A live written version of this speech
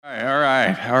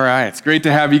It's great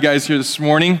to have you guys here this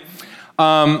morning.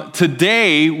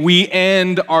 Today, we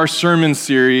end our sermon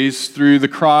series through the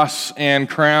cross and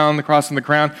the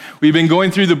crown. We've been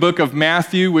going through the book of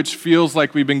Matthew, which feels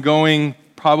like we've been going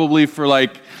probably for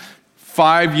like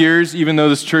 5 years, even though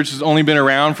this church has only been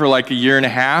around for like a year and a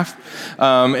half.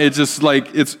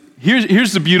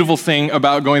 Here's the beautiful thing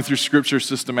about going through Scripture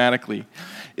systematically,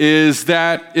 is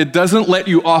that it doesn't let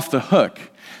you off the hook.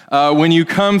 When you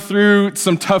come through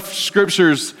some tough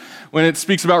scriptures, when it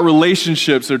speaks about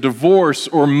relationships or divorce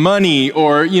or money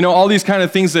or, all these kind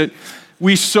of things that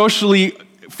we socially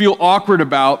feel awkward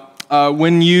about,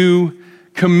 when you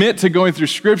commit to going through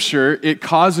Scripture, it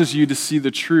causes you to see the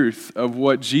truth of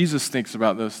what Jesus thinks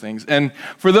about those things. And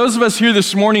for those of us here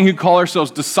this morning who call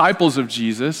ourselves disciples of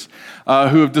Jesus,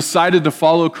 who have decided to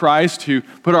follow Christ, who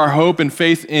put our hope and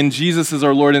faith in Jesus as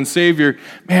our Lord and Savior,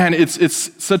 man,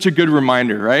 it's such a good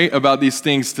reminder, right, about these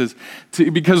things.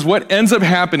 Because what ends up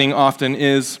happening often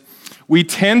is we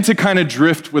tend to kind of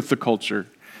drift with the culture.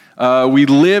 We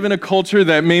live in a culture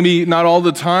that maybe not all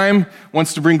the time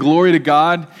wants to bring glory to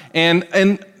God.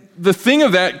 And the thing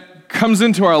of that comes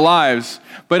into our lives.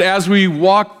 But as we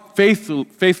walk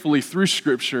faithfully through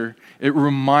Scripture, it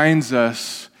reminds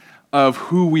us of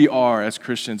who we are as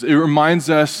Christians. It reminds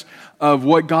us of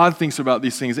what God thinks about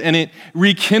these things. And it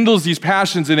rekindles these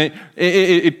passions, and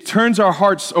it turns our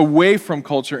hearts away from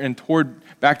culture and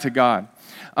back to God.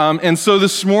 And so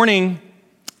this morning,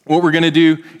 what we're going to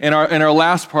do in our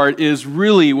last part is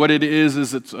really what it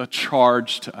is it's a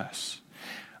charge to us.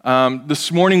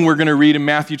 This morning we're going to read in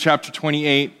Matthew chapter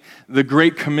 28, the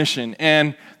Great Commission.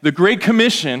 And the Great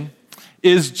Commission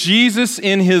is Jesus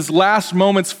in his last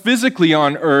moments physically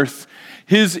on earth,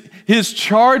 his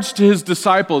charge to his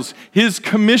disciples, his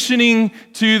commissioning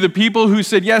to the people who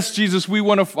said, yes, Jesus, we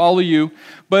want to follow you.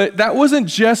 But that wasn't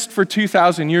just for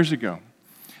 2,000 years ago.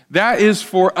 That is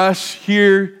for us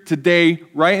here today,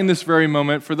 right in this very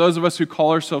moment. For those of us who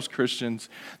call ourselves Christians,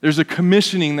 there's a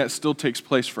commissioning that still takes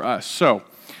place for us. So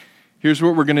here's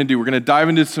what we're going to do. We're going to dive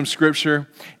into some Scripture.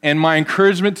 And my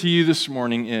encouragement to you this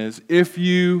morning is, if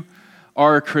you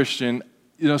are a Christian,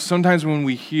 sometimes when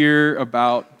we hear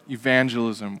about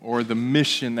evangelism or the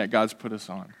mission that God's put us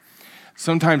on,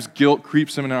 sometimes guilt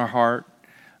creeps in our heart.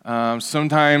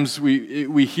 Sometimes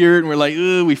we hear it and we're like,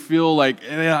 we feel like,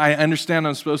 I understand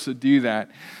I'm supposed to do that.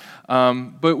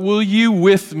 But will you,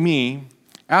 with me,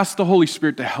 ask the Holy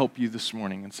Spirit to help you this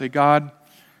morning and say, God,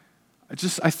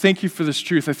 I thank you for this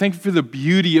truth. I thank you for the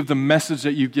beauty of the message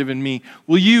that you've given me.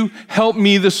 Will you help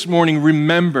me this morning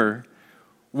remember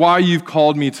why you've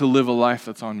called me to live a life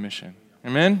that's on mission?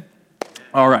 Amen?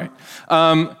 All right.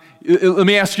 Let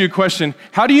me ask you a question.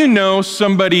 How do you know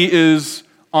somebody is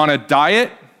on a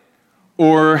diet?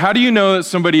 Or how do you know that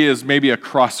somebody is maybe a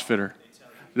CrossFitter?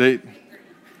 They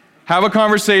have a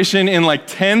conversation in like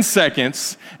 10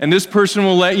 seconds, and this person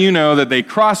will let you know that they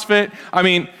CrossFit. I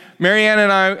mean, Marianne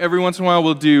and I, every once in a while,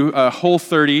 will do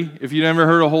Whole30. If you've never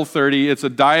heard of Whole30, it's a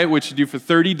diet which you do for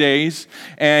 30 days,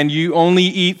 and you only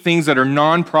eat things that are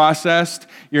non-processed.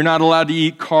 You're not allowed to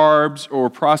eat carbs or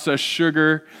processed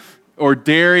sugar or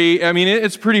dairy. I mean,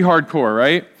 it's pretty hardcore,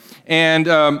 right? And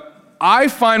I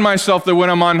find myself that when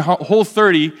I'm on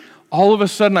Whole30, all of a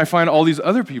sudden I find all these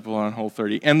other people on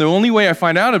Whole30. And the only way I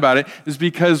find out about it is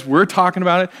because we're talking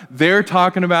about it, they're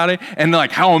talking about it, and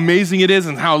like how amazing it is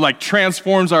and how like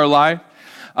transforms our life.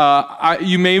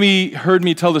 You maybe heard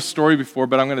me tell this story before,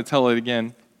 but I'm going to tell it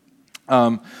again.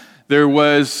 My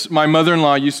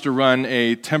mother-in-law used to run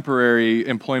a temporary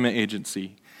employment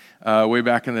agency. Way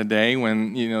back in the day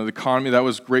when, the economy, that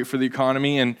was great for the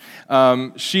economy. And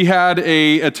she had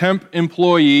a temp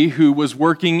employee who was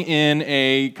working in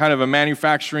a kind of a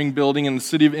manufacturing building in the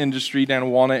City of Industry down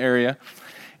in Walnut area.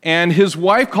 And his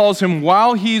wife calls him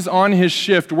while he's on his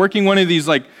shift, working one of these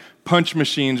like punch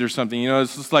machines or something.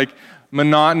 It's just like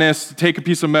monotonous, take a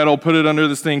piece of metal, put it under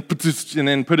this thing, and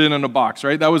then put it in a box,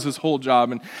 right? That was his whole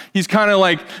job. And he's kind of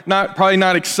like probably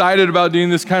not excited about doing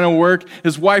this kind of work.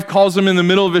 His wife calls him in the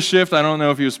middle of his shift. I don't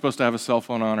know if he was supposed to have a cell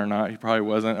phone on or not. He probably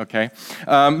wasn't, okay.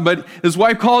 But his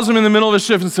wife calls him in the middle of his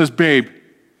shift and says, babe,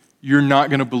 you're not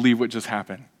going to believe what just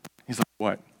happened. He's like,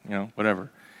 what?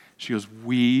 Whatever. She goes,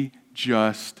 we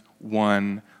just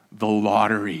won the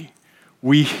lottery.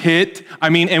 We hit,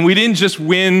 and we didn't just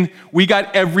win, we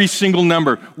got every single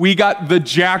number. We got the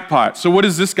jackpot. So what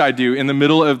does this guy do in the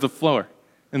middle of the floor,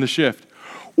 in the shift?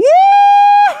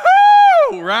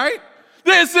 Woo-hoo! Right?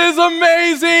 This is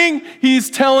amazing. He's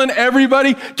telling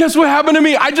everybody, guess what happened to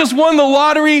me? I just won the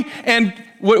lottery. And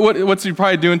what's he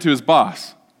probably doing to his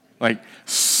boss? Like,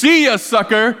 see ya,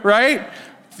 sucker, right?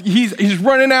 He's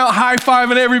running out,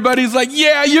 high-fiving everybody. He's like,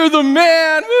 yeah, you're the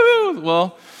man. Woo!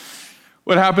 Well,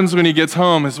 What happens when he gets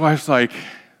home? His wife's like,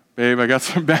 babe, I got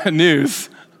some bad news.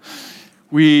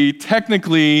 We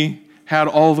technically had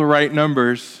all the right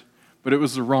numbers, but it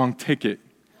was the wrong ticket.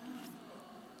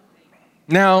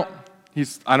 Now,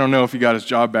 I don't know if he got his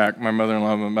job back. My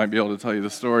mother-in-law might be able to tell you the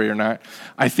story or not.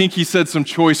 I think he said some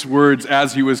choice words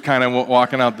as he was kind of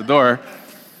walking out the door.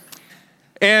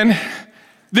 And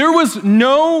there was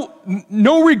no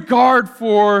regard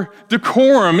for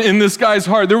decorum in this guy's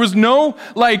heart. There was no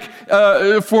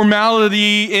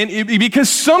formality because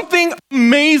something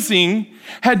amazing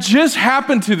had just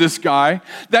happened to this guy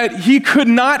that he could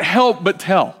not help but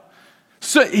tell.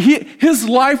 So his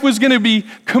life was going to be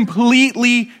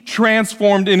completely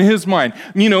transformed in his mind.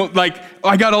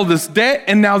 I got all this debt,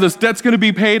 and now this debt's going to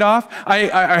be paid off.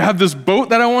 I have this boat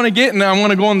that I want to get, and I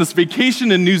want to go on this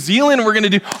vacation in New Zealand, and we're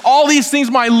going to do all these things.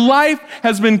 My life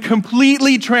has been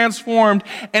completely transformed,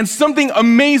 and something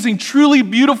amazing, truly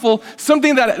beautiful,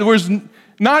 something that was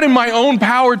not in my own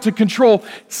power to control,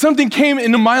 something came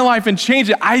into my life and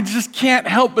changed it. I just can't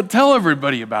help but tell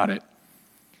everybody about it.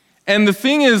 And the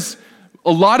thing is,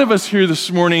 a lot of us here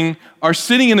this morning are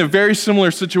sitting in a very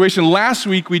similar situation. Last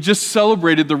week, we just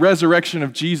celebrated the resurrection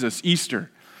of Jesus,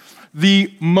 Easter.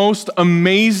 The most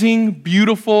amazing,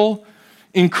 beautiful,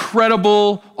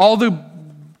 incredible, all the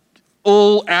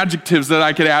adjectives that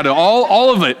I could add,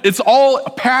 all of it. It's all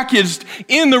packaged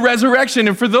in the resurrection.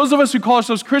 And for those of us who call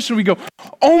ourselves Christian, we go,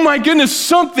 oh my goodness,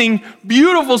 something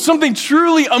beautiful, something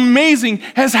truly amazing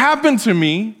has happened to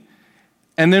me.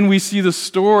 And then we see the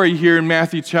story here in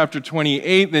Matthew chapter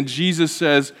 28 that Jesus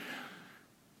says,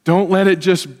 don't let it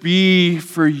just be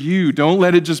for you. Don't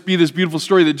let it just be this beautiful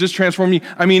story that just transformed me.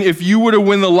 I mean, if you were to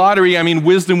win the lottery,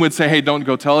 wisdom would say, hey, don't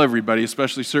go tell everybody,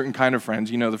 especially certain kind of friends,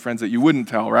 the friends that you wouldn't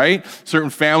tell, right? Certain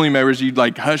family members, you'd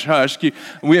hush, hush.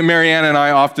 Marianne and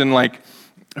I often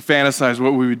fantasize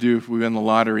what we would do if we win the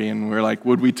lottery, and we're like,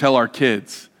 would we tell our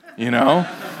kids? And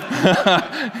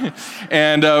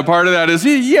part of that is,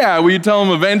 we tell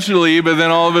them eventually, but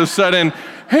then all of a sudden,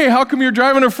 hey, how come you're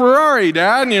driving a Ferrari,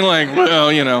 Dad? And you're like,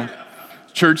 well,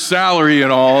 church salary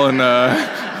and all. And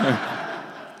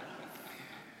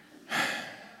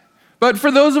But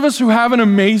for those of us who have an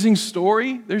amazing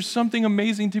story, there's something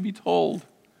amazing to be told.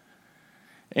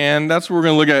 And that's what we're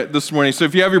going to look at this morning. So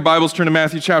if you have your Bibles, turn to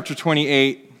Matthew chapter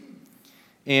 28,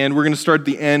 and we're going to start at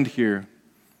the end here.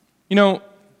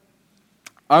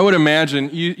 I would imagine,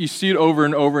 you see it over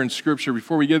and over in Scripture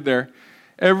before we get there,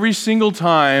 every single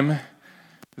time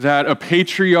that a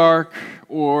patriarch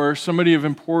or somebody of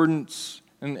importance,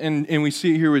 and we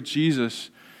see it here with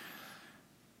Jesus,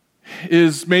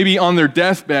 is maybe on their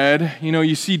deathbed.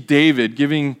 You see David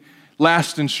giving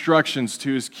last instructions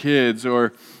to his kids,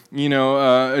 or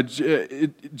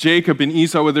Jacob and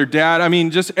Esau with their dad.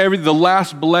 Just the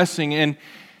last blessing. And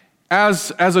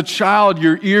as a child,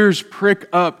 your ears prick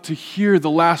up to hear the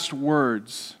last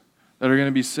words that are going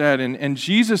to be said. And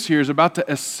Jesus here is about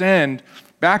to ascend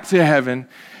back to heaven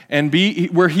and be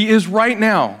where he is right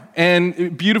now,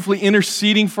 and beautifully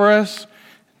interceding for us.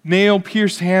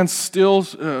 Nail-pierced hands, still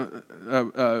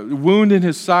wound in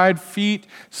his side, feet,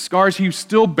 scars. He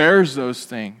still bears those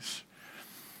things.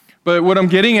 But what I'm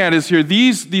getting at is here,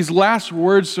 these last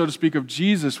words, so to speak, of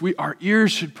Jesus, our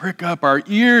ears should prick up. Our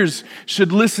ears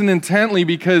should listen intently,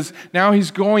 because now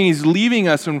he's leaving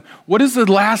us. And what is the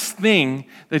last thing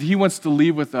that he wants to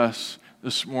leave with us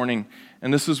this morning?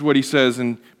 And this is what he says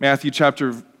in Matthew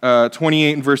chapter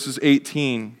 28 and verses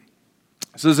 18.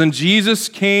 It says, and Jesus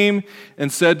came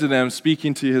and said to them,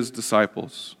 speaking to his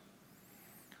disciples,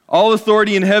 all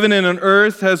authority in heaven and on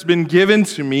earth has been given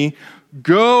to me.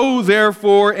 Go,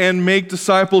 therefore, and make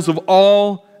disciples of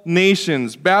all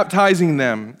nations, baptizing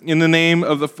them in the name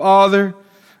of the Father,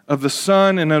 of the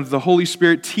Son, and of the Holy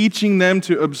Spirit, teaching them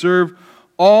to observe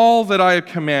all that I have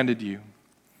commanded you.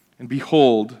 And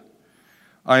behold,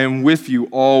 I am with you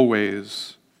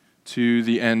always to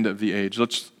the end of the age.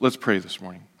 Let's pray this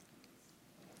morning.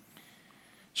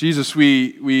 Jesus,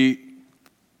 we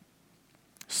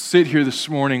sit here this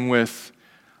morning with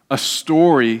a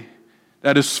story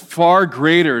that is far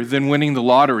greater than winning the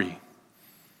lottery.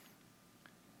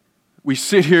 We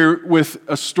sit here with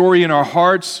a story in our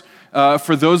hearts.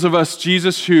 For those of us,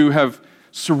 Jesus, who have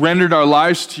surrendered our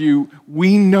lives to you,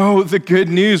 we know the good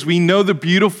news. We know the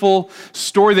beautiful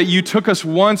story that you took us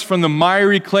once from the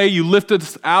miry clay. You lifted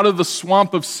us out of the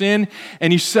swamp of sin,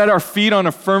 and you set our feet on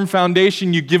a firm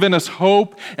foundation. You've given us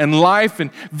hope and life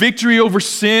and victory over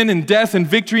sin and death, and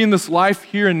victory in this life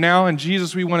here and now. And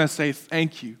Jesus, we want to say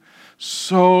thank you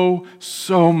so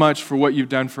much for what you've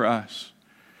done for us.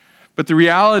 But the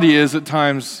reality is, at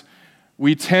times,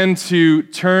 we tend to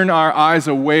turn our eyes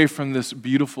away from this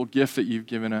beautiful gift that you've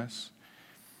given us.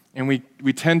 And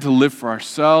we tend to live for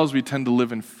ourselves. We tend to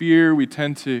live in fear. We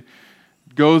tend to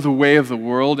go the way of the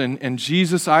world. And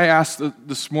Jesus, I ask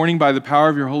this morning by the power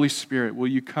of your Holy Spirit, will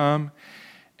you come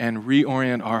and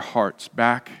reorient our hearts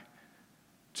back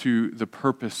to the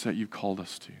purpose that you've called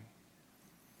us to?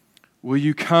 Will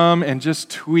you come and just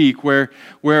tweak where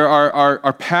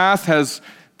our path has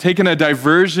taken a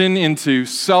diversion into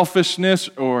selfishness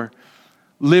or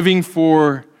living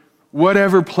for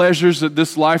whatever pleasures that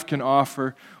this life can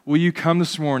offer? Will you come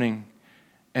this morning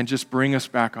and just bring us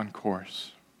back on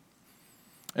course?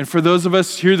 And for those of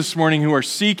us here this morning who are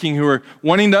seeking, who are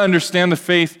wanting to understand the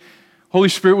faith, Holy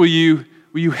Spirit, will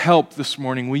you help this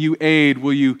morning? Will you aid?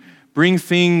 Will you bring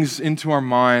things into our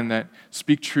mind that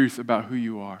speak truth about who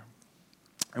you are?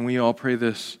 And we all pray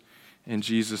this in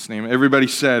Jesus' name. Everybody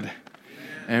said,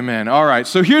 Amen. All right,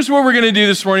 so here's what we're going to do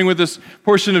this morning with this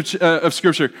portion of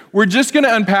Scripture. We're just going to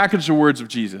unpackage the words of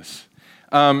Jesus.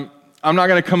 I'm not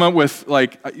going to come up with,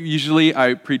 usually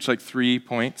I preach 3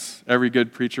 points. Every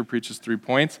good preacher preaches 3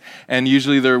 points. And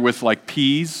usually they're with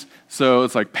P's. So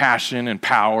it's passion and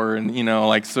power and,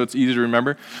 so it's easy to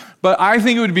remember. But I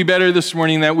think it would be better this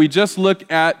morning that we just look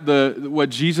at what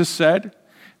Jesus said.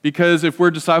 Because if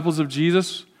we're disciples of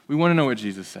Jesus, we want to know what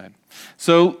Jesus said.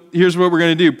 So here's what we're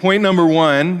going to do. Point number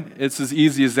 1, it's as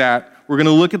easy as that. We're going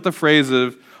to look at the phrase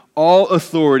of, all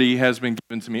authority has been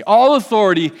given to me. All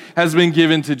authority has been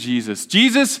given to Jesus.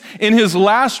 Jesus, in his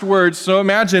last words, so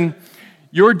imagine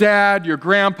your dad, your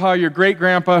grandpa, your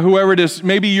great-grandpa, whoever it is,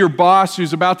 maybe your boss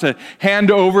who's about to hand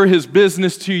over his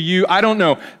business to you. I don't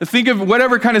know. Think of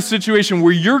whatever kind of situation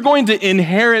where you're going to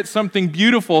inherit something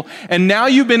beautiful, and now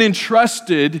you've been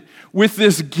entrusted with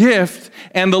this gift,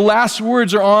 and the last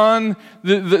words are on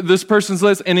this person's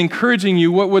list and encouraging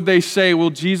you. What would they say? Well,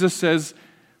 Jesus says,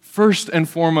 first and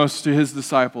foremost to his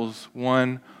disciples,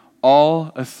 1,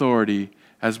 all authority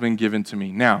has been given to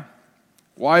me. Now,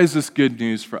 why is this good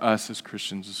news for us as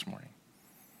Christians this morning?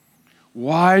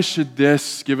 Why should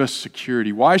this give us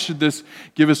security? Why should this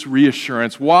give us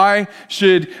reassurance? Why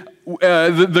should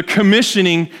the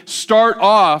commissioning start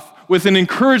off with an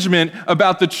encouragement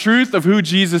about the truth of who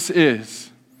Jesus is?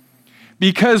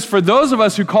 Because for those of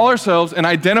us who call ourselves and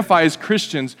identify as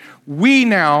Christians, we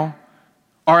now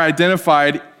are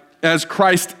identified as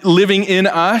Christ living in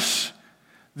us.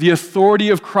 The authority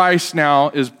of Christ now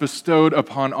is bestowed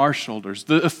upon our shoulders.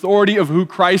 The authority of who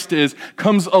Christ is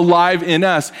comes alive in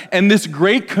us. And this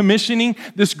great commissioning,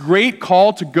 this great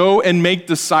call to go and make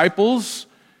disciples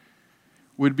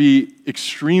would be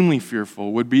extremely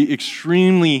fearful,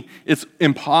 it's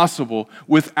impossible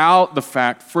without the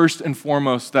fact, first and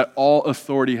foremost, that all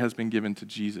authority has been given to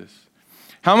Jesus.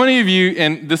 How many of you,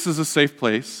 and this is a safe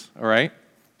place, all right?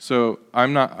 So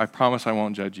I promise I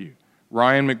won't judge you.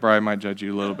 Ryan McBride might judge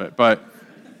you a little bit, but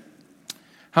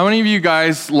how many of you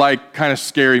guys like kind of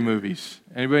scary movies?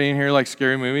 Anybody in here like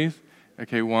scary movies?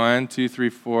 Okay, 1, 2, 3,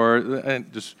 4,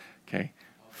 okay.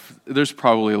 There's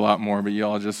probably a lot more, but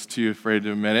y'all are just too afraid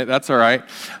to admit it. That's all right.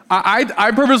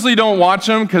 I purposely don't watch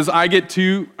them because I get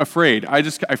too afraid. I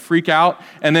freak out,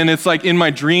 and then it's in my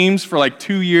dreams for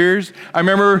 2 years. I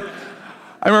remember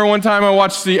one time I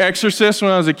watched The Exorcist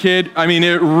when I was a kid. I mean,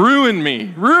 it ruined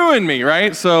me,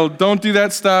 right? So don't do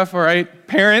that stuff, all right?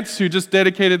 Parents who just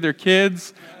dedicated their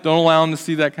kids, don't allow them to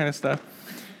see that kind of stuff.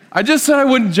 I just said I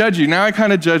wouldn't judge you. Now I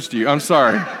kind of judged you. I'm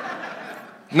sorry.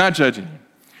 Not judging you.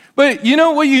 But you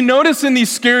know what you notice in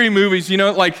these scary movies,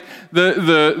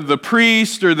 the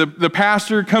priest or the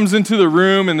pastor comes into the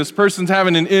room and this person's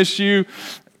having an issue.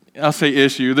 I'll say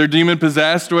issue. They're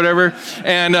demon-possessed or whatever.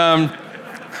 And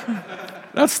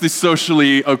that's the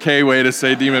socially okay way to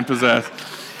say demon-possessed.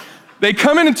 They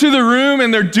come into the room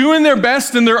and they're doing their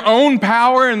best in their own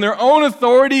power and their own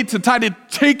authority to try to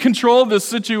take control of the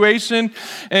situation.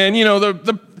 And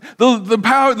the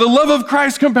power, the love of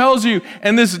Christ compels you.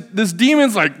 And this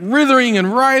demon's writhing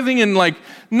and writhing and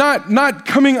not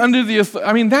coming under the authority.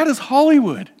 I mean, that is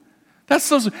Hollywood. That's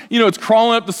so, it's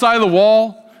crawling up the side of the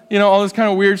wall. All this kind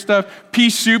of weird stuff. Pea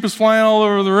soup is flying all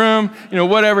over the room,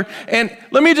 whatever. And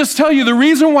let me just tell you, the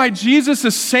reason why Jesus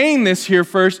is saying this here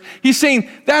first, he's saying,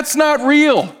 that's not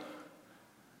real.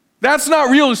 That's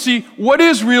not real. You see, what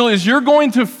is real is you're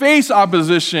going to face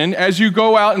opposition as you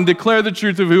go out and declare the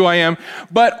truth of who I am.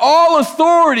 But all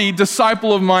authority,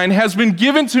 disciple of mine, has been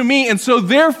given to me, and so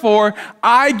therefore,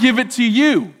 I give it to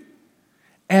you.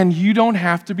 And you don't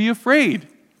have to be afraid.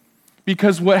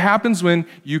 Because what happens when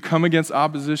you come against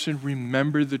opposition,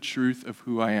 remember the truth of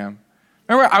who I am.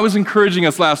 Remember, I was encouraging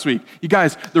us last week. You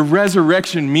guys, the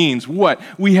resurrection means what?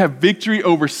 We have victory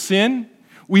over sin.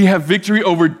 We have victory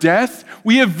over death.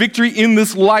 We have victory in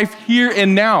this life here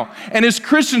and now. And as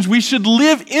Christians, we should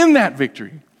live in that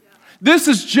victory. This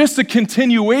is just a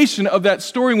continuation of that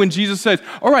story when Jesus says,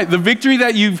 all right, the victory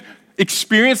that you've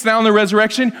experienced now in the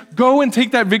resurrection, go and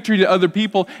take that victory to other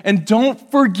people. And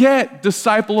don't forget,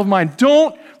 disciple of mine,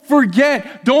 don't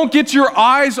forget. Don't get your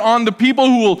eyes on the people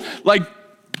who will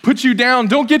put you down.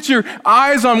 Don't get your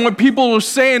eyes on what people will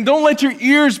say, and don't let your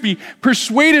ears be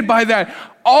persuaded by that.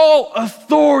 All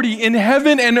authority in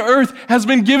heaven and earth has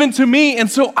been given to me, and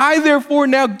so I therefore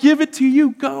now give it to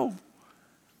you. Go.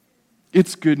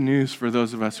 It's good news for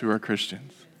those of us who are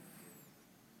Christians.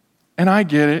 And I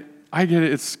get it.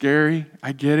 It's scary.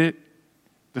 I get it.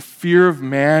 The fear of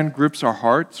man grips our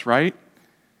hearts, right?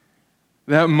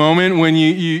 That moment when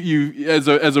you as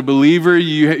a believer,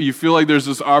 you feel like there's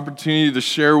this opportunity to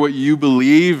share what you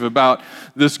believe about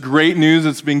this great news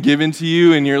that's been given to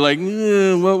you, and you're like,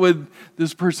 what would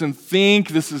this person think?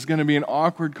 This is going to be an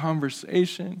awkward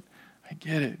conversation. I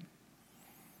get it.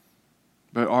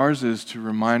 But ours is to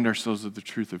remind ourselves of the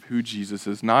truth of who Jesus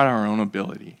is, not our own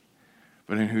ability,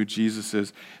 but in who Jesus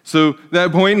is. So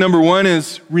that point number one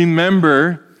is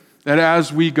remember that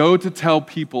as we go to tell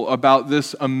people about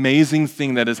this amazing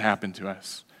thing that has happened to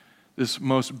us, this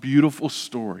most beautiful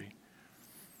story.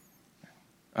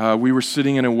 We were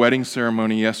sitting in a wedding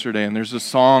ceremony yesterday, and there's a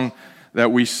song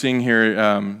that we sing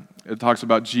here. It talks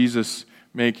about Jesus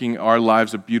making our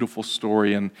lives a beautiful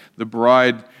story, and the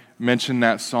bride mentioned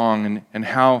that song and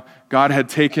how God had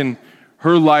taken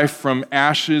her life from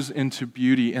ashes into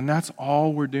beauty, and that's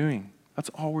all we're doing. That's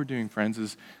all we're doing, friends,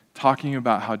 is talking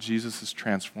about how Jesus has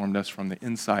transformed us from the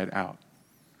inside out.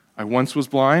 I once was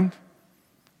blind,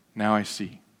 now I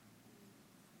see.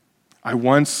 I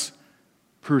once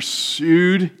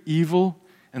pursued evil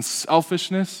and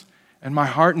selfishness, and my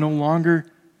heart no longer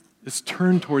is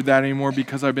turned toward that anymore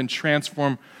because I've been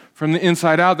transformed from the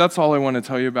inside out. That's all I want to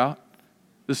tell you about.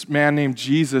 This man named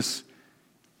Jesus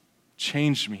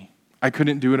changed me. I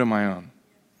couldn't do it on my own.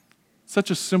 Such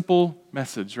a simple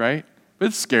message, right? But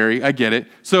it's scary, I get it.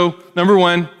 So, number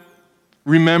one,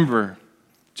 remember,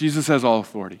 Jesus has all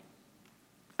authority.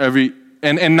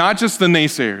 And not just the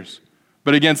naysayers,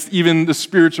 but against even the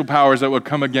spiritual powers that would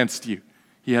come against you.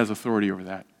 He has authority over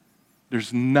that.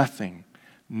 There's nothing,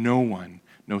 no one,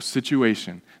 no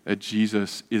situation that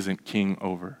Jesus isn't king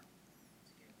over.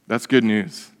 That's good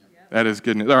news. That is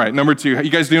good news. All right, number two, you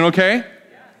guys doing okay?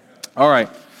 All right.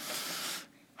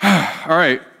 All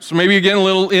right, so maybe you're getting a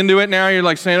little into it now. You're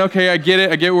like saying, okay, I get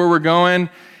it. I get where we're going.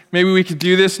 Maybe we could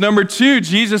do this. Number two,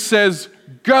 Jesus says,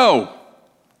 go. All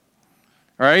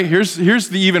right, here's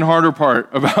the even harder part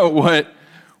about what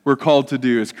we're called to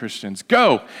do as Christians.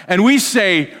 Go. And we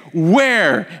say,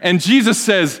 where? And Jesus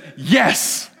says,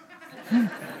 yes.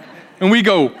 And we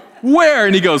go, where?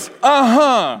 And he goes,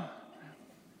 uh-huh.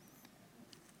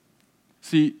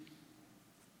 See,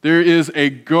 there is a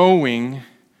going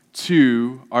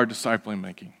to our discipling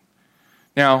making.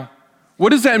 Now, what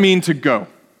does that mean to go?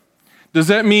 Does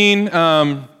that mean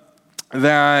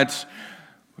that,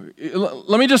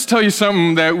 let me just tell you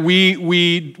something that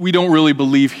we don't really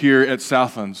believe here at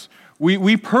Southlands.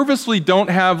 We purposely don't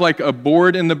have like a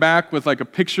board in the back with like a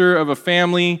picture of a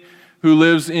family who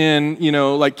lives in,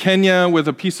 like Kenya with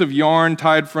a piece of yarn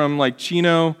tied from like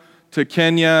Chino to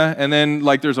Kenya, and then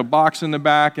like there's a box in the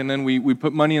back, and then we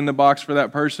put money in the box for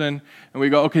that person, and we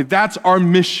go, okay, that's our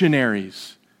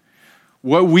missionaries.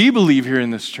 What we believe here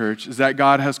in this church is that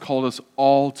God has called us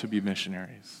all to be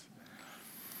missionaries.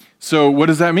 So what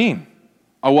does that mean?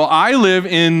 Well, I live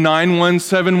in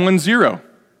 91710.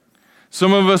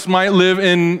 Some of us might live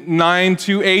in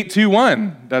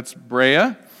 92821. That's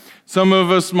Brea. Some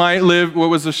of us might live, what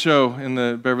was the show in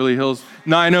the Beverly Hills?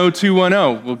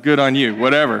 90210. Well, good on you.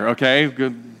 Whatever, okay?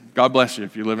 Good. God bless you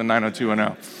if you live in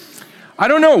 90210. I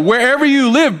don't know, wherever you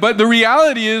live, but the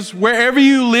reality is wherever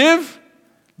you live,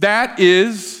 that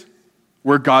is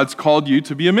where God's called you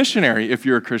to be a missionary if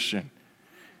you're a Christian.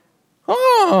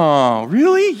 Oh,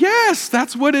 really? Yes,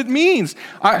 that's what it means.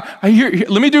 Let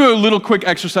me do a little quick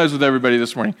exercise with everybody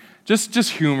this morning.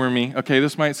 Just humor me, okay?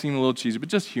 This might seem a little cheesy, but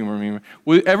just humor me.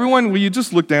 Will you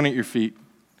just look down at your feet?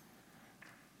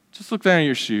 Just look down at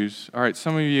your shoes. All right,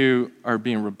 some of you are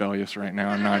being rebellious right now.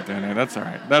 I'm not doing it. That's all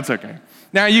right. That's okay.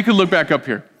 Now you can look back up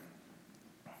here.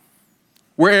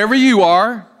 Wherever you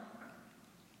are,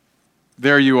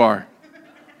 there you are.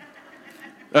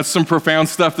 That's some profound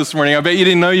stuff this morning. I bet you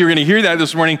didn't know you were going to hear that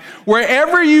this morning.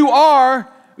 Wherever you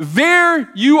are, there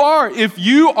you are. If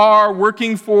you are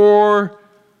working for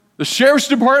the sheriff's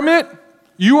department,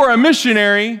 you are a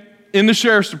missionary in the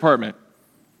sheriff's department.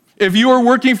 If you are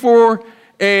working for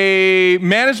a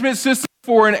management system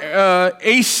for an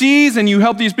ACs and you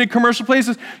help these big commercial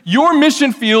places, your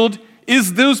mission field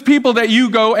is those people that you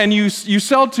go and you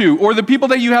sell to, or the people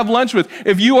that you have lunch with.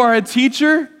 If you are a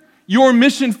teacher, your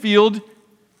mission field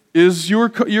is your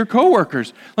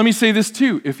coworkers. Let me say this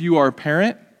too. If you are a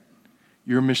parent,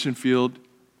 your mission field,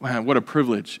 man, what a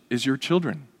privilege, is your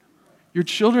children. Your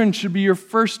children should be your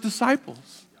first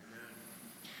disciples.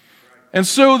 And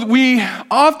so we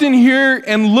often hear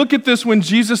and look at this when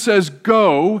Jesus says,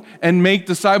 go and make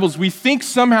disciples. We think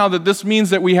somehow that this means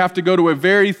that we have to go to a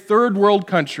very third world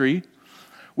country.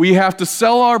 We have to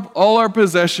sell all our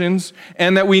possessions,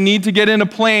 and that we need to get in a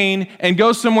plane and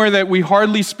go somewhere that we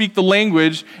hardly speak the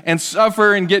language and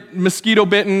suffer and get mosquito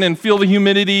bitten and feel the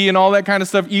humidity and all that kind of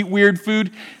stuff, eat weird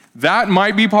food. That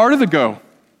might be part of the go.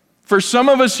 For some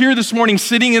of us here this morning,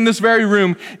 sitting in this very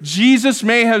room, Jesus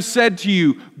may have said to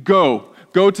you, go.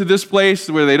 Go to this place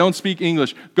where they don't speak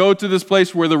English. Go to this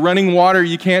place where the running water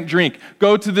you can't drink.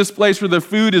 Go to this place where the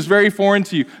food is very foreign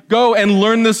to you. Go and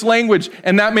learn this language,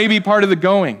 and that may be part of the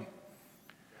going.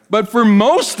 But for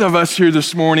most of us here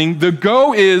this morning, the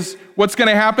go is what's going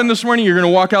to happen this morning. You're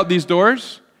going to walk out these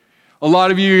doors. A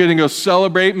lot of you are going to go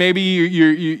celebrate. Maybe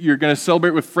you're going to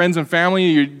celebrate with friends and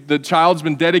family. The child's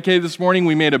been dedicated this morning.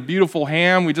 We made a beautiful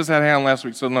ham. We just had ham last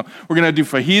week, so no. We're going to do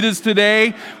fajitas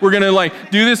today. We're going to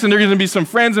do this, and there's going to be some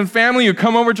friends and family who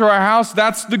come over to our house.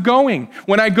 That's the going.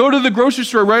 When I go to the grocery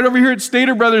store right over here at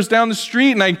Stater Brothers down the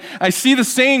street, and I see the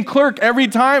same clerk every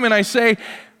time, and I say,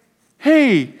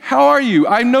 hey, how are you?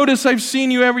 I notice I've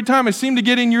seen you every time. I seem to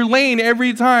get in your lane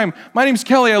every time. My name's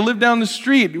Kelly. I live down the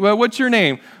street. Well, what's your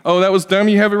name? Oh, that was dumb.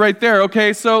 You have it right there.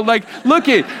 Okay, so look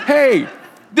it. Hey,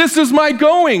 this is my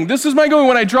going. This is my going.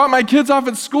 When I drop my kids off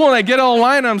at school and I get on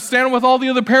line, I'm standing with all the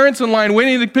other parents in line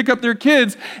waiting to pick up their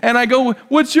kids. And I go,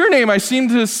 what's your name? I seem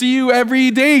to see you every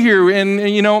day here. And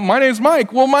my name's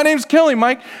Mike. Well, my name's Kelly.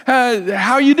 Mike,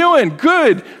 how you doing?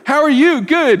 Good. How are you?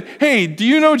 Good. Hey, do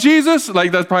you know Jesus?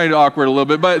 That's probably awkward a little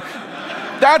bit, but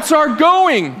that's our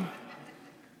going.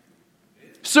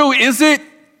 So is it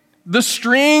the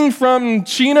string from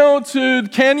Chino to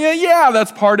Kenya? Yeah,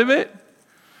 that's part of it.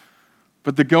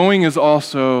 But the going is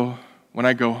also when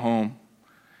I go home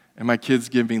and my kids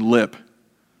give me lip.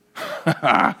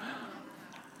 My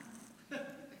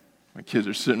kids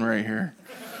are sitting right here.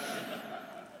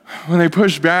 When they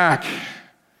push back,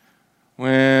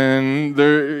 when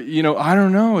they're, I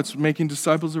don't know, it's making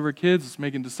disciples of our kids, it's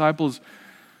making disciples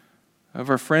of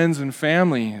our friends and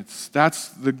family. That's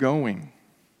the going.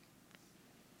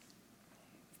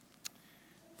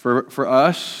 For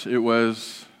us, it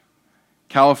was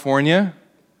California,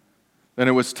 then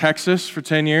it was Texas for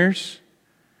 10 years.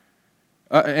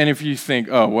 And if you think,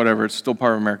 oh, whatever, it's still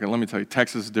part of America, let me tell you,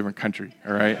 Texas is a different country,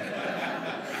 all right? I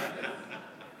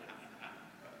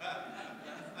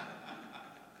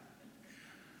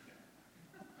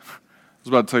was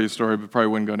about to tell you a story, but probably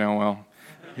wouldn't go down well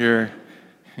here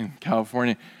in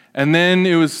California. And then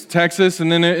it was Texas, and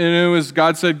then it was,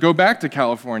 God said, go back to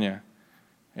California.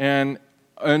 And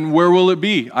where will it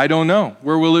be? I don't know.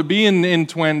 Where will it be in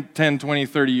 10, 20,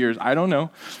 30 years? I don't know.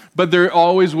 But there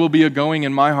always will be a going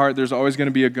in my heart. There's always going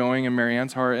to be a going in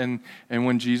Marianne's heart. And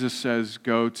when Jesus says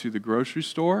go to the grocery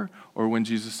store, or when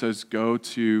Jesus says go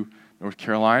to North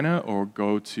Carolina, or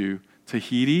go to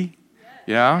Tahiti,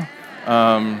 yeah,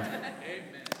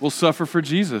 we'll suffer for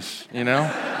Jesus,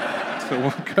 So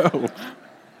we'll go.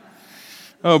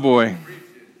 Oh, boy.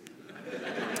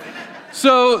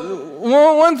 So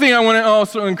one thing I want to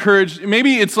also encourage,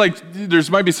 maybe it's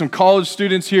might be some college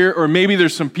students here, or maybe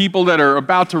there's some people that are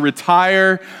about to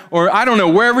retire, or I don't know,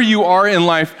 wherever you are in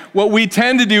life, what we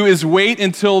tend to do is wait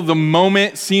until the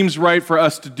moment seems right for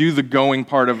us to do the going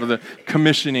part of the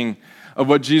commissioning of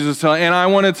what Jesus is telling. And I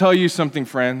want to tell you something,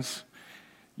 friends.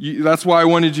 That's why I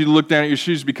wanted you to look down at your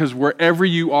shoes, because wherever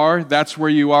you are, that's where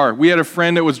you are. We had a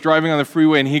friend that was driving on the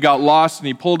freeway, and he got lost, and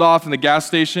he pulled off in the gas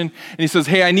station, and he says,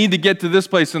 hey, I need to get to this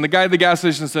place. And the guy at the gas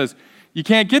station says, you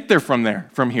can't get there from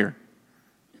here.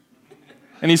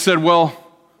 And he said, well,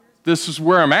 this is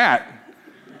where I'm at.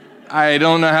 I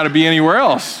don't know how to be anywhere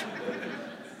else.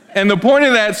 And the point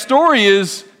of that story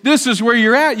is, this is where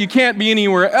you're at. You can't be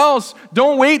anywhere else.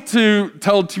 Don't wait to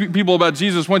tell people about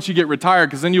Jesus once you get retired,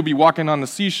 because then you'll be walking on the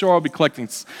seashore. I'll be collecting,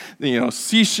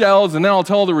 seashells, and then I'll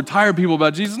tell all the retired people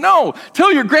about Jesus. No,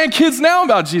 tell your grandkids now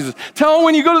about Jesus. Tell them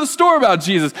when you go to the store about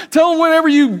Jesus. Tell them whenever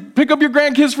you pick up your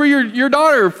grandkids for your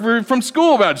daughter from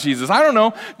school about Jesus. I don't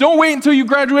know. Don't wait until you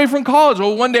graduate from college.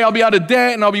 Well, one day I'll be out of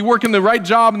debt, and I'll be working the right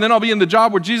job, and then I'll be in the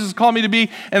job where Jesus called me to be,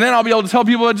 and then I'll be able to tell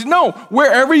people about Jesus. No,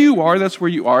 wherever you are, that's where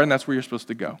you are, and that's where you're supposed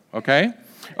to go. Okay?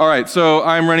 All right, so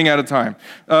I'm running out of time.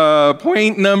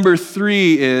 Point number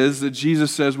 3 is that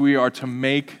Jesus says we are to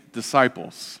make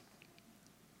disciples.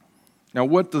 Now,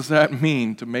 what does that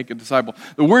mean to make a disciple?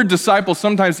 The word disciple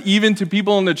sometimes, even to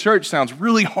people in the church, sounds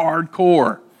really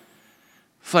hardcore.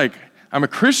 It's like, I'm a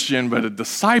Christian, but a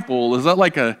disciple, is that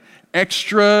like an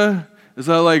extra? Is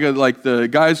that like the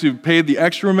guys who paid the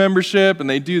extra membership and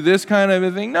they do this kind of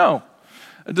a thing? No.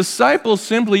 A disciple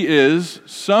simply is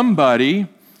somebody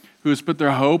who has put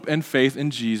their hope and faith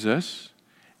in Jesus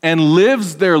and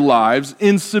lives their lives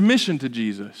in submission to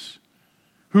Jesus,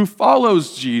 who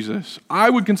follows Jesus. I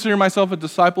would consider myself a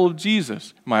disciple of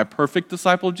Jesus. Am I a perfect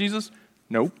disciple of Jesus?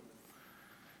 Nope.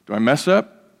 Do I mess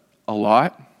up? A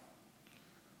lot.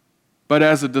 But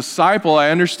as a disciple, I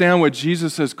understand what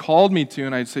Jesus has called me to,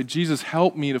 and I'd say, Jesus,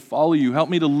 help me to follow you. Help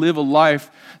me to live a life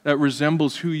that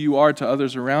resembles who you are to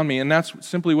others around me. And that's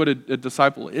simply what a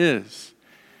disciple is.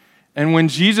 And when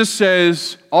Jesus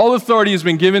says, all authority has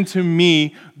been given to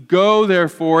me, go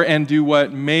therefore and do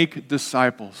what? Make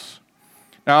disciples.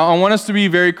 Now, I want us to be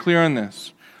very clear on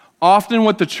this. Often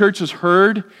what the church has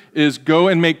heard is go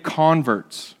and make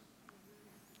converts.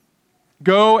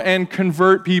 Go and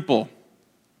convert people.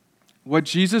 What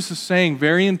Jesus is saying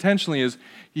very intentionally is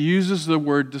he uses the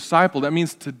word disciple. That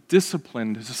means to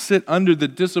discipline, to sit under the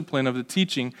discipline of the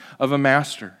teaching of a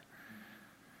master.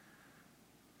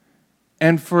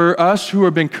 And for us who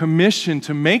have been commissioned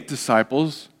to make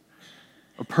disciples,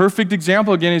 a perfect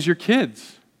example again is your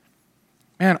kids.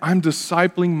 Man, I'm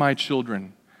discipling my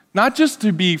children, not just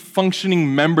to be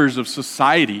functioning members of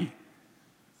society,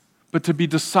 but to be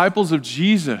disciples of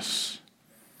Jesus,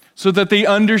 so that they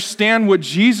understand what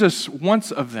Jesus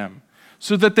wants of them,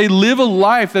 so that they live a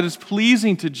life that is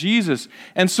pleasing to Jesus.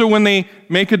 And so when they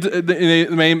they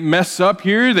may mess up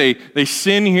here, they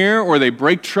sin here, or they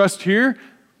break trust here,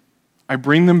 I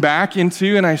bring them back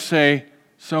into and I say,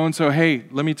 so-and-so, hey,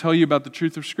 let me tell you about the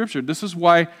truth of Scripture. This is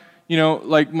why,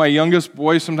 like my youngest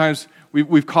boy, sometimes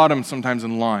we've caught him sometimes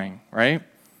in lying, right?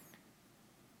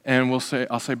 And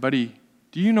I'll say, buddy,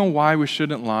 do you know why we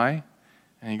shouldn't lie?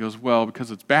 And he goes, well, because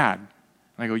it's bad.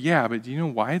 And I go, yeah, but do you know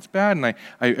why it's bad? And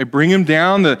I bring him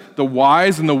down the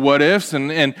whys and the what-ifs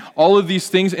and all of these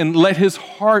things and let his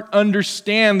heart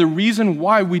understand the reason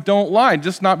why we don't lie.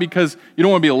 Just not because you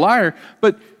don't want to be a liar,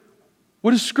 but what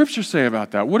does Scripture say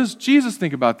about that? What does Jesus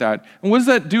think about that? And what does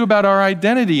that do about our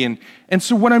identity? And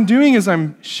so what I'm doing is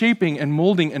I'm shaping and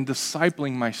molding and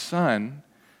discipling my son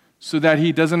so that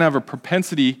he doesn't have a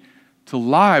propensity to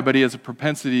lie, but he has a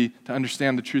propensity to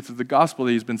understand the truth of the gospel,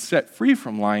 that he's been set free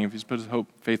from lying if he's put his hope,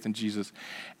 faith in Jesus.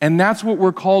 And that's what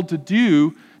we're called to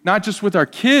do, not just with our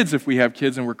kids if we have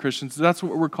kids and we're Christians. That's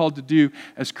what we're called to do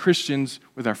as Christians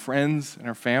with our friends and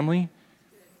our family.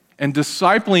 And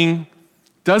discipling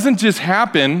doesn't just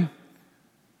happen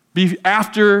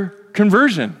after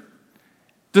conversion.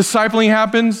 Discipling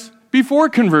happens before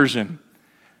conversion.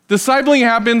 Discipling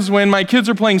happens when my kids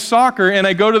are playing soccer and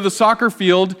I go to the soccer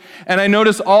field and I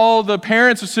notice all the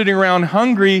parents are sitting around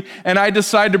hungry and I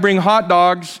decide to bring hot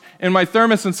dogs in my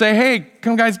thermos and say, hey,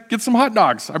 come guys, get some hot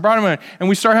dogs. I brought them in. And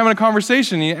we start having a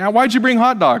conversation. Why'd you bring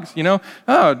hot dogs?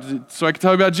 Oh, so I can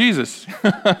tell you about Jesus,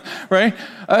 right?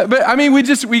 But I mean,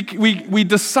 we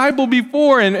disciple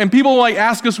before and people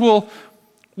ask us, well,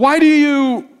 why do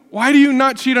you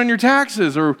not cheat on your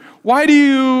taxes? Or why do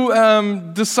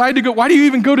you decide to go? Why do you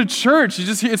even go to church?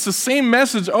 It's the same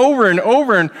message over and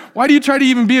over. And why do you try to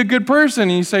even be a good person?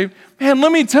 And you say, man,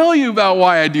 let me tell you about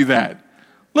why I do that.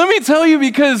 Let me tell you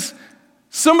because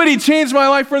somebody changed my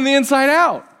life from the inside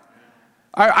out.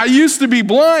 I used to be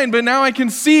blind, but now I can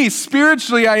see.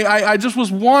 Spiritually, I just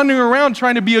was wandering around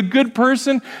trying to be a good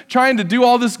person, trying to do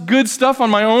all this good stuff on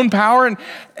my own power. And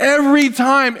every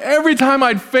time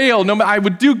I'd fail, I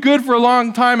would do good for a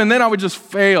long time, and then I would just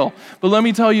fail. But let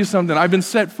me tell you something. I've been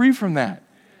set free from that.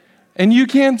 And you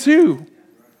can too.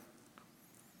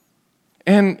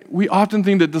 And we often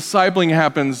think that discipling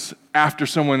happens after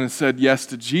someone has said yes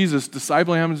to Jesus.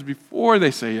 Discipling happens before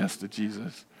they say yes to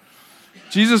Jesus.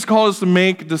 Jesus calls us to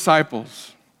make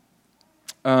disciples.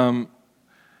 I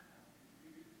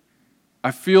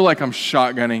feel like I'm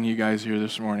shotgunning you guys here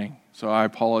this morning, so I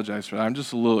apologize for that. I'm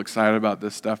just a little excited about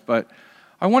this stuff, but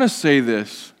I want to say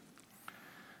this.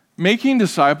 Making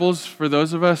disciples, for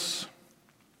those of us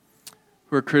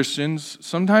who are Christians,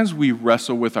 sometimes we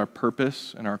wrestle with our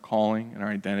purpose and our calling and our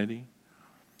identity.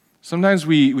 Sometimes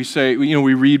we say,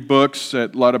 we read books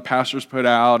that a lot of pastors put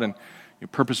out, and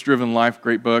Purpose-Driven Life,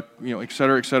 great book, et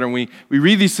cetera, et cetera. And we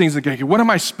read these things and go, okay, what am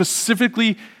I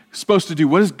specifically supposed to do?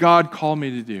 What has God called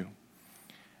me to do?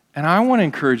 And I want to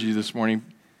encourage you this morning.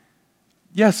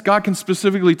 Yes, God can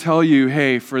specifically tell you,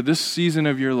 hey, for this season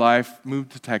of your life, move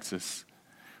to Texas.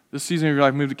 This season of your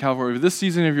life, move to California. This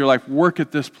season of your life, work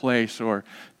at this place or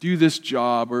do this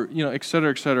job or, et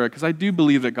cetera, because I do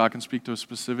believe that God can speak to us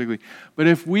specifically. But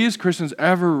if we as Christians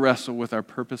ever wrestle with our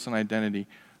purpose and identity,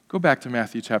 go back to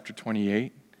Matthew chapter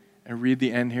 28 and read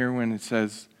the end here when it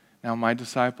says, now my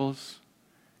disciples,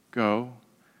 go,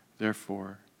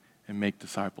 therefore, and make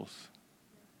disciples.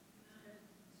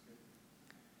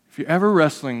 If you're ever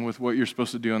wrestling with what you're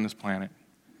supposed to do on this planet,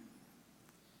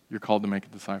 you're called to make a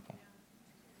disciple.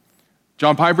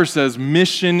 John Piper says,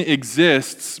 mission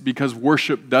exists because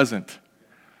worship doesn't.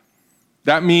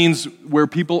 That means where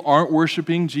people aren't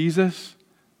worshiping Jesus,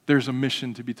 there's a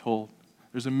mission to be told.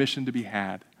 There's a mission to be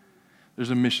had. There's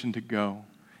a mission to go.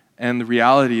 And the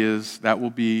reality is that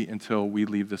will be until we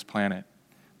leave this planet.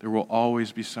 There will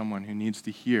always be someone who needs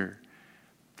to hear.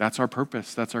 That's our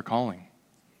purpose. That's our calling.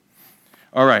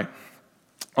 All right,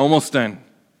 almost done.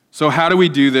 So how do we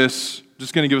do this? I'm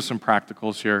just going to give us some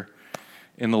practicals here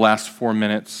in the last 4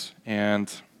 minutes.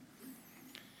 And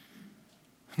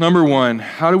number one,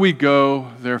 how do we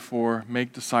go, therefore,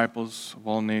 make disciples of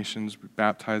all nations,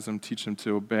 baptize them, teach them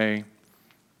to obey?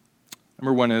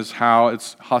 Number one is how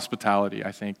it's hospitality,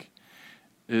 I think,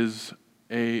 is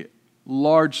a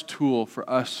large tool for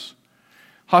us.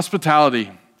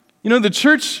 Hospitality. The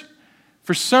church,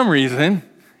 for some reason,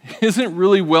 isn't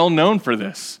really well known for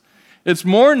this. It's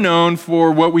more known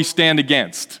for what we stand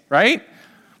against, right?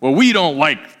 Well, we don't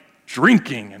like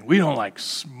drinking, and we don't like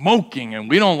smoking, and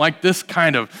we don't like this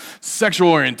kind of sexual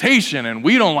orientation, and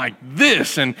we don't like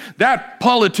this, and that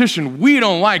politician we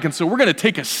don't like, and so we're going to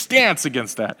take a stance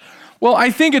against that. Well,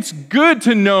 I think it's good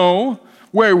to know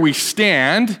where we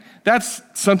stand. That's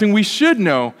something we should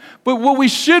know. But what we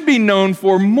should be known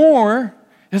for more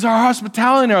is our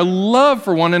hospitality and our love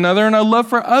for one another and our love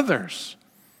for others.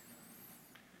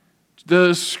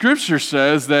 The scripture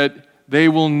says that they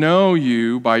will know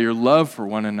you by your love for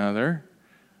one another,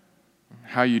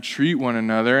 how you treat one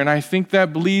another, and I think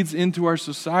that bleeds into our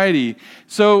society.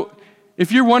 So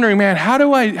if you're wondering, man, how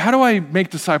do I make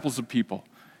disciples of people?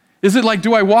 Is it like,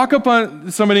 do I walk up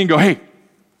on somebody and go, hey,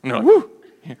 and they're like, woo,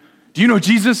 do you know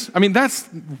Jesus? I mean, that's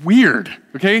weird,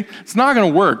 okay? It's not going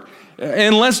to work.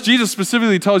 Unless Jesus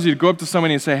specifically tells you to go up to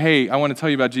somebody and say, hey, I want to tell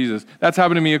you about Jesus. That's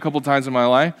happened to me a couple times in my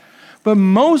life. But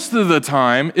most of the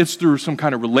time, it's through some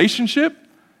kind of relationship.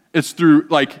 It's through,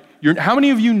 how many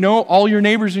of you know all your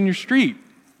neighbors in your street?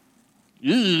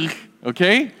 Ugh,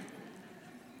 okay?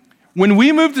 When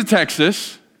we moved to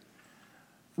Texas,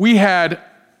 we had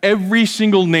every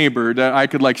single neighbor that I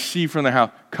could see from the house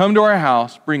come to our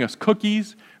house, bring us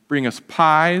cookies, bring us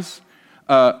pies,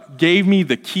 gave me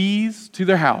the keys to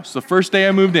their house the first day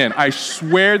I moved in. I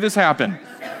swear this happened.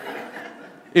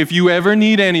 If you ever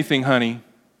need anything, honey,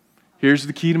 here's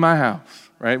the key to my house,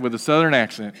 right? With a southern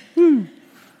accent. Woo.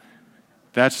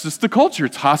 That's just the culture.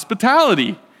 It's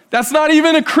hospitality. That's not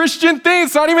even a Christian thing.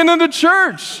 It's not even in the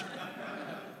church.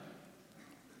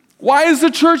 Why is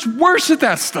the church worse at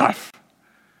that stuff?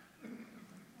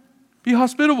 Be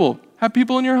hospitable. Have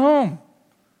people in your home.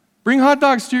 Bring hot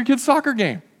dogs to your kid's soccer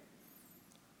game.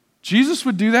 Jesus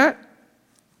would do that.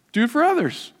 Do it for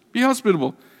others. Be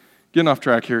hospitable. Getting off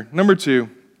track here. Number 2,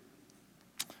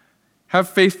 have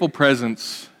faithful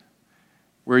presence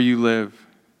where you live.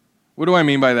 What do I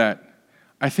mean by that?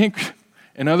 I think,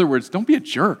 in other words, don't be a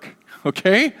jerk,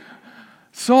 okay?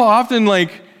 So often,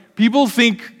 people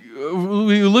think,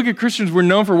 we look at Christians, we're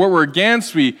known for what we're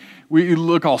against. We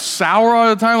look all sour all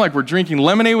the time, like we're drinking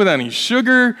lemonade without any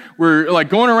sugar. We're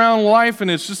going around life, and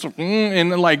it's just,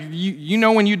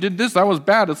 when you did this, that was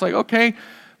bad. It's okay.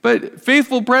 But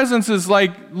faithful presence is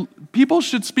people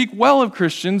should speak well of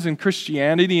Christians and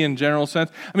Christianity in general sense.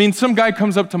 I mean, some guy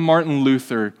comes up to Martin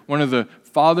Luther, one of the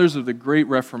fathers of the Great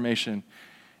Reformation.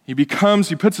 He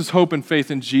puts his hope and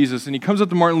faith in Jesus, and he comes up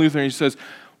to Martin Luther and he says,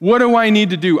 what do I need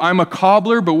to do? I'm a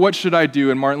cobbler, but what should I do?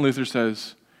 And Martin Luther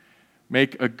says,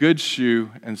 make a good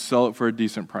shoe and sell it for a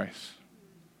decent price.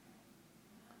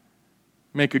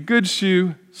 Make a good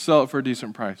shoe, sell it for a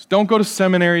decent price. Don't go to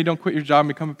seminary, don't quit your job and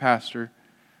become a pastor.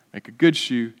 Make a good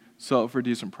shoe, sell it for a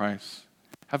decent price.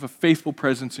 Have a faithful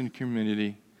presence in your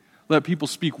community. Let people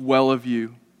speak well of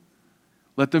you.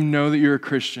 Let them know that you're a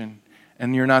Christian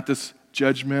and you're not this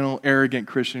judgmental, arrogant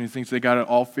Christian who thinks they got it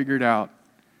all figured out.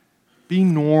 Be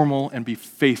normal and be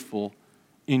faithful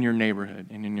in your neighborhood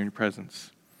and in your presence.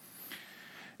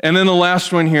 And then the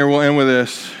last one here, we'll end with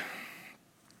this.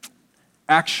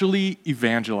 Actually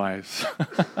evangelize.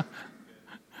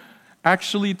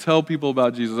 Actually tell people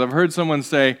about Jesus. I've heard someone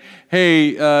say,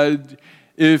 hey,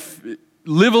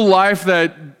 live a life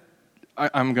that,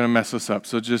 I'm going to mess this up,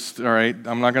 so all right,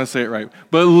 I'm not going to say it right,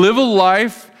 but live a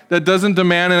life that doesn't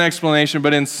demand an explanation,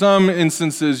 but in some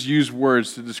instances use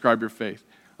words to describe your faith.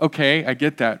 Okay, I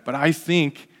get that, but I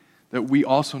think that we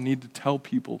also need to tell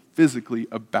people physically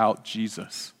about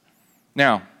Jesus.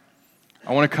 Now,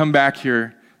 I want to come back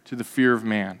here to the fear of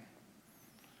man.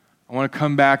 I want to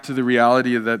come back to the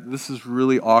reality of that this is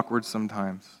really awkward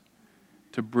sometimes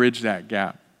to bridge that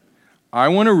gap. I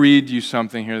want to read you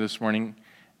something here this morning,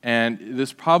 and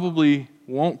this probably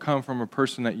won't come from a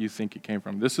person that you think it came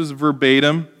from. This is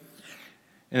verbatim,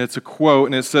 and it's a quote,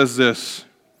 and it says this: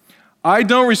 I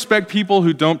don't respect people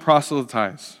who don't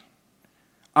proselytize.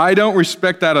 I don't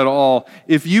respect that at all.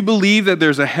 If you believe that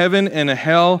there's a heaven and a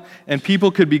hell, and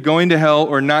people could be going to hell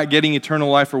or not getting eternal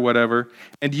life or whatever,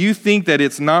 and you think that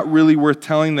it's not really worth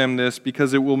telling them this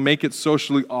because it will make it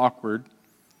socially awkward,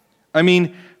 I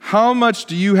mean, how much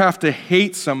do you have to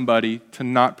hate somebody to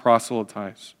not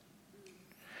proselytize?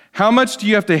 How much do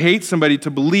you have to hate somebody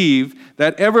to believe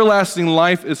that everlasting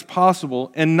life is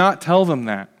possible and not tell them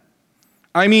that?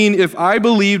 I mean, if I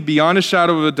believed beyond a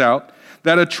shadow of a doubt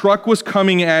that a truck was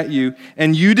coming at you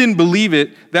and you didn't believe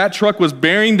it, that truck was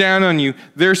bearing down on you,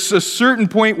 there's a certain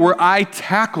point where I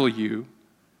tackle you,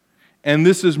 and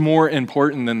this is more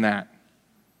important than that.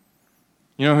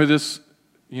 You know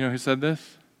who said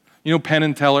this? You know Penn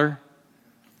and Teller,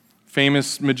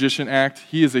 famous magician act?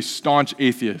 He is a staunch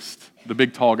atheist, the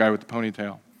big tall guy with the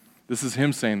ponytail. This is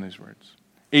him saying these words.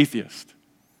 Atheist.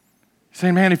 He's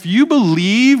saying, man, if you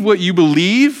believe what you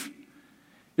believe,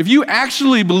 if you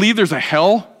actually believe there's a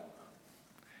hell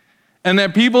and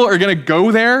that people are going to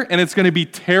go there and it's going to be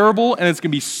terrible and it's going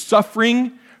to be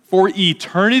suffering for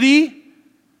eternity,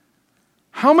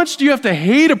 how much do you have to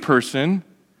hate a person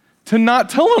to not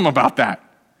tell them about that?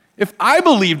 If I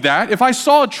believed that, if I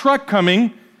saw a truck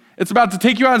coming, it's about to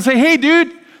take you out and say, hey,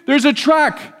 dude, there's a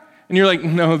truck. And you're like,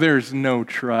 no, there's no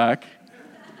truck.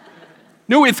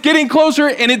 No, it's getting closer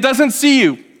and it doesn't see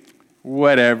you.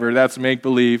 Whatever, that's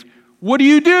make-believe. What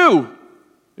do?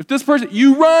 If this person,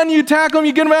 you run, you tackle him,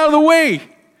 you get him out of the way.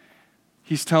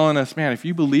 He's telling us, man, if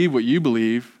you believe what you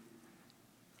believe,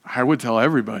 I would tell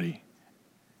everybody.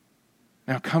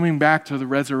 Now, coming back to the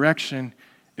resurrection,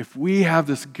 if we have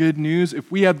this good news,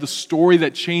 if we have the story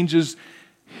that changes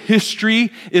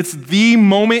history, it's the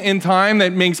moment in time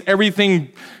that makes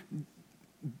everything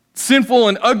sinful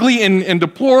and ugly and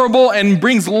deplorable and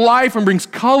brings life and brings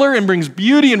color and brings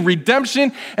beauty and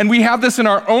redemption, and we have this in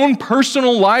our own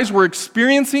personal lives, we're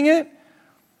experiencing it,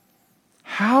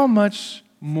 how much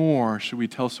more should we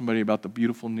tell somebody about the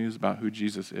beautiful news about who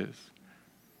Jesus is?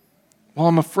 Well,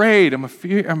 I'm afraid,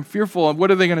 I'm fearful, what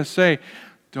are they going to say?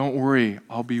 Don't worry,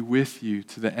 I'll be with you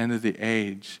to the end of the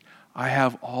age. I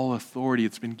have all authority,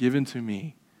 it's been given to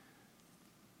me.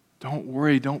 Don't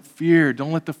worry, don't fear.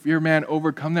 Don't let the fear man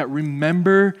overcome that.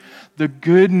 Remember the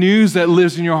good news that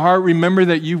lives in your heart. Remember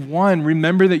that you've won.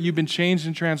 Remember that you've been changed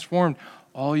and transformed.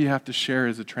 All you have to share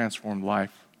is a transformed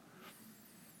life.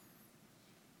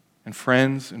 And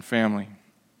friends and family,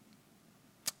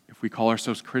 if we call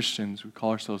ourselves Christians, we call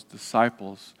ourselves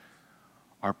disciples,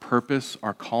 our purpose,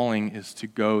 our calling is to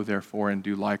go, therefore, and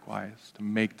do likewise, to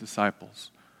make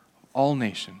disciples of all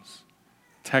nations.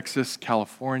 Texas,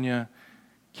 California,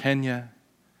 Kenya,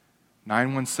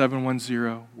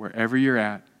 91710, wherever you're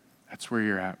at, that's where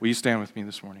you're at. Will you stand with me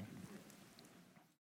this morning?